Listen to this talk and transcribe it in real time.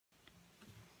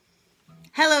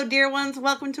Hello, dear ones.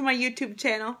 Welcome to my YouTube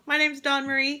channel. My name is Dawn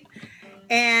Marie,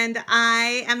 and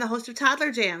I am the host of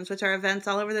Toddler Jams, which are events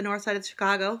all over the north side of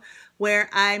Chicago where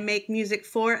I make music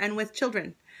for and with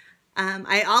children.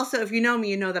 I also, if you know me,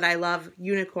 you know that I love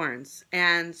unicorns,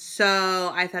 and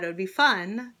so I thought it would be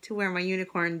fun to wear my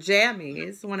unicorn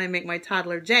jammies when I make my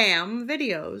Toddler Jam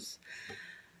videos.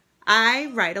 I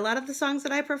write a lot of the songs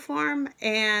that I perform,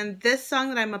 and this song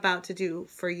that I'm about to do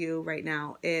for you right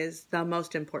now is the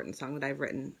most important song that I've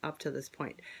written up to this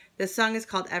point. This song is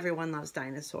called Everyone Loves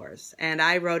Dinosaurs, and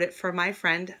I wrote it for my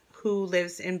friend who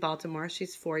lives in Baltimore.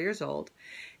 She's 4 years old,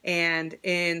 and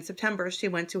in September she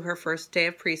went to her first day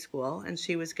of preschool, and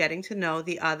she was getting to know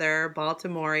the other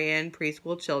Baltimorean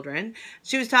preschool children.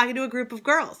 She was talking to a group of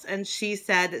girls, and she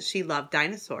said that she loved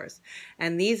dinosaurs,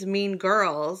 and these mean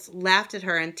girls laughed at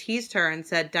her and teased her and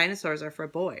said dinosaurs are for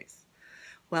boys.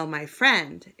 Well, my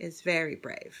friend is very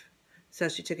brave, so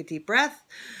she took a deep breath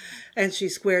and she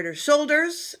squared her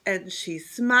shoulders and she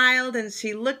smiled and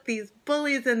she looked these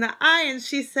bullies in the eye and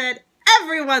she said,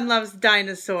 "Everyone loves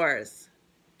dinosaurs."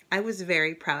 I was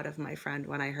very proud of my friend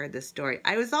when I heard this story.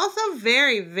 I was also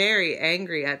very, very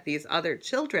angry at these other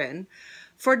children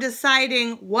for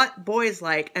deciding what boys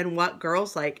like and what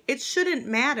girls like. It shouldn't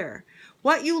matter.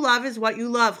 What you love is what you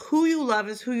love. Who you love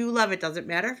is who you love. It doesn't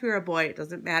matter if you're a boy. It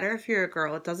doesn't matter if you're a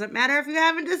girl. It doesn't matter if you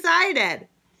haven't decided.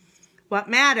 What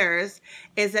matters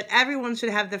is that everyone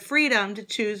should have the freedom to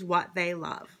choose what they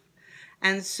love.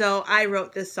 And so I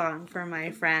wrote this song for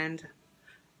my friend,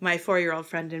 my 4-year-old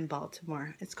friend in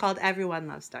Baltimore. It's called Everyone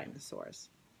Loves Dinosaurs.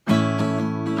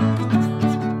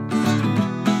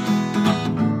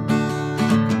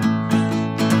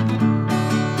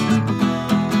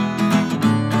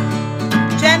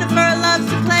 Jennifer loves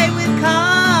to play with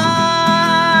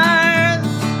cars.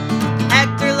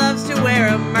 Hector loves to wear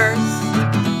a murse.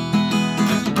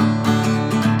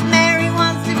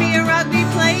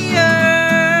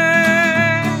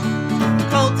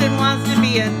 Colton wants to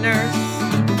be a nurse.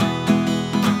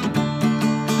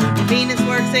 Venus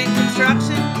works in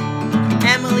construction.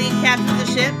 Emily captains a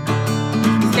ship.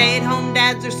 Stay-at-home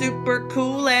dads are super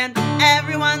cool, and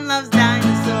everyone loves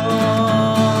dinosaurs.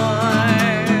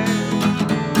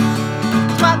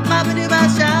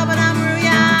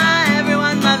 Swap-baba-doo-ba-sha-ba-dum-roo-ya,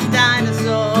 everyone loves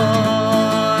dinosaurs.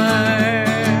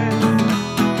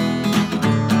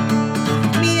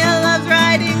 Mia loves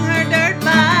riding her dirt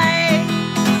bike.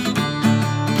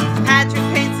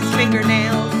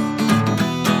 Fingernails.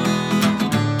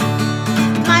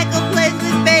 Michael plays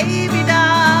with baby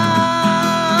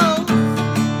dolls.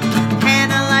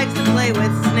 Hanna likes to play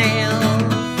with snails.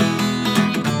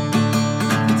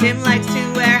 Tim likes to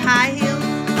wear high heels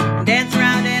and dance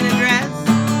around in a dress.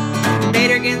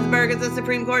 Ginsberg is a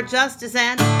Supreme Court justice,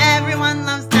 and everyone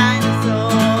loves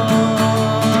dinosaurs.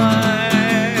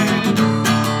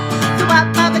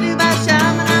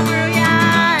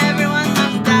 Swap-baba-doo-ba-sha-ba-dum-roo-ya, everyone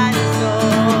loves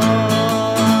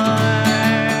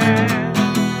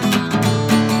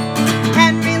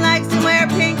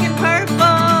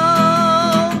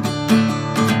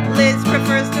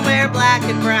prefers to wear black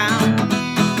and brown.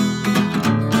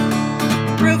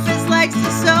 Rufus likes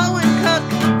to sew and cook.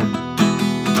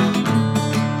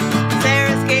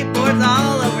 Sarah skateboards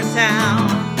all over town.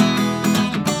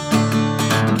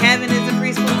 Kevin is a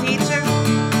preschool teacher.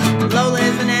 Lola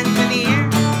is an engineer.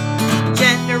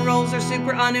 Gender roles are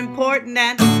super unimportant,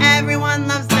 and everyone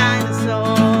loves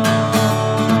dinosaurs.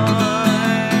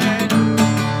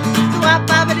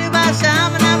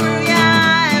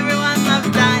 Swap-baba-doo-ba-sha-ba-dum-roo-ya, everyone loves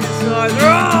dinosaurs.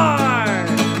 Roar!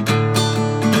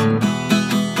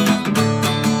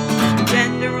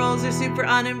 Gender roles are super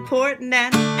unimportant,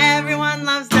 and everyone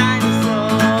loves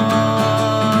dinosaurs.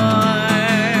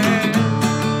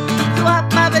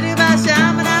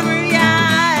 Swap-baba-doo-ba-sha-ba-dum-roo-ya,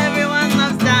 everyone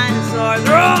loves dinosaurs.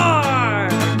 Roar!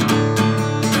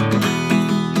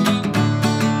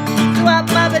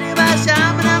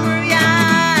 Swap-baba-doo-ba-sha-ba-dum-roo-ya,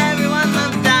 everyone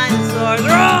loves dinosaurs.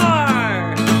 Roar!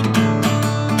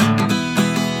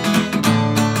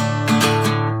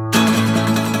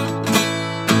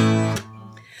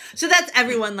 So that's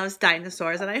Everyone Loves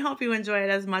Dinosaurs, and I hope you enjoy it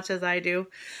as much as I do.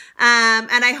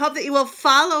 And I hope that you will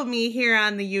follow me here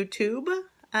on the YouTube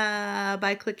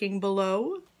by clicking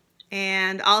below.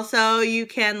 And also you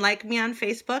can like me on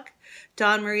Facebook,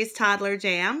 Dawn Marie's Toddler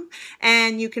Jam.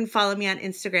 And you can follow me on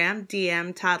Instagram,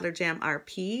 DM Toddler Jam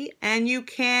RP. And you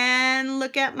can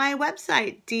look at my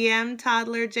website,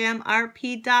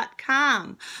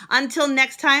 dmtoddlerjamrp.com. Until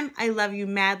next time, I love you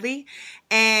madly.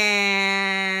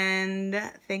 And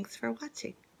thanks for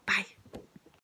watching. Bye.